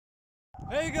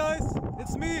Hey guys,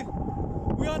 it's me.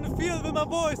 We're on the field with my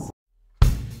boys.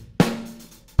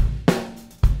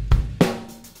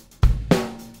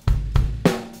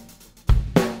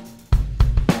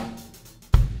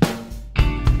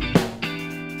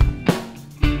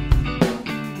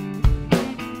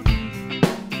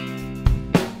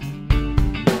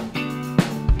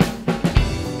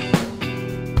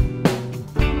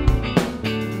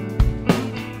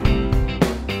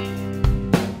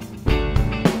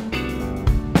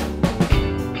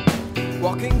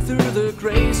 Walking through the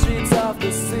grey streets of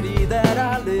the city that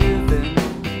I live in,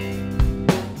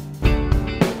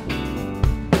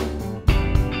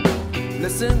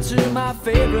 listen to my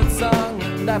favorite song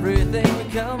and everything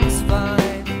becomes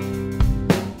fine.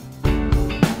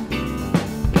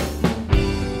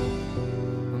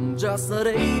 I'm just not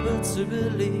able to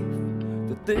believe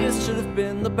that this should have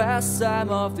been the best time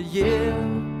of the year.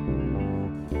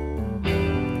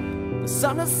 The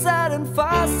sun has set and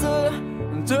faster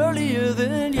and earlier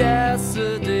than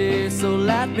yesterday, so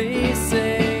let me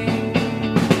sing.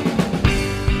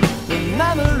 The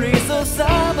memories of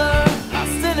summer are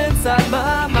still inside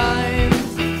my mind.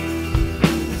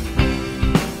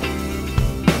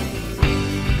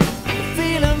 The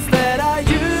feelings that I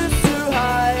used to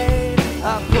hide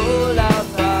are pulled out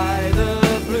by the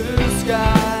blue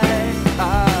sky.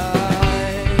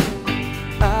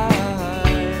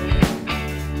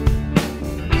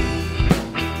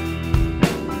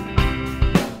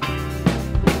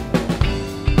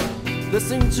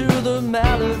 Listening to the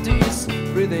melodies,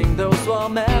 breathing those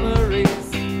warm memories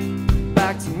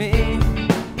back to me.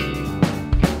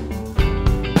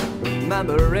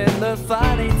 Remembering the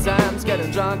funny times,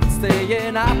 getting drunk and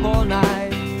staying up all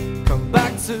night. Come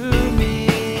back to me.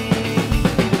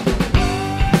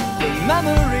 The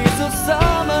memories of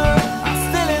summer are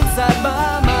still inside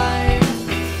my mind.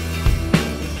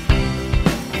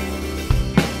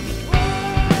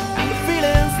 And the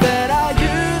feelings that I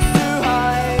used to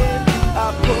hide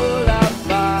are pulled out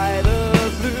by the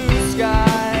blue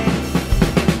sky.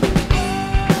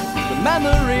 The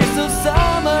memories of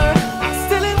summer are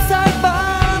still inside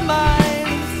my mind.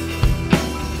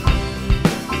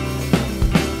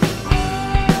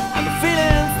 And the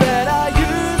feelings that I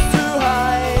used to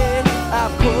hide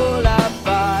are pulled out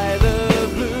by the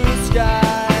blue sky.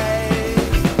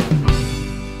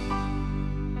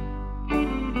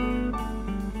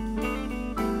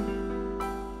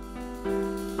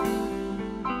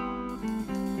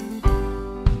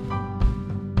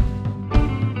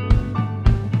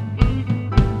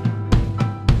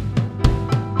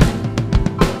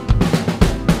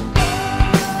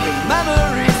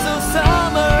 Memories of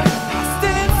summer are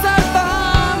still inside my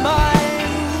mind.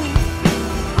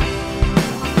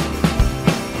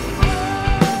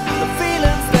 The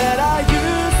feelings that I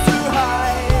used to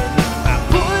hide are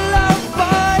pulled out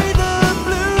by the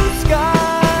blue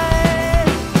sky.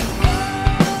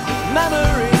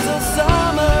 Memories of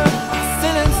summer are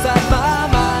still inside my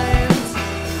mind.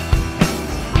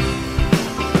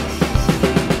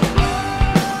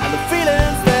 And the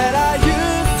feelings that I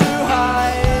used to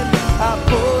hide are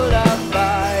pulled out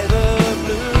by the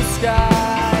blue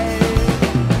sky.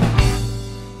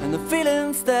 And the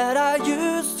feelings that I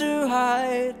used to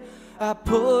hide are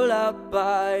pulled out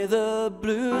by the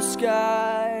blue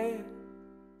sky.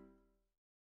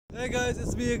 Hey guys,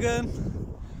 it's me again.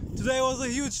 Today was a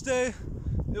huge day.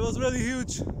 It was really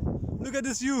huge. Look at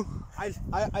this view.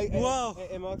 Wow.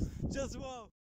 Hey, Max. Just wow.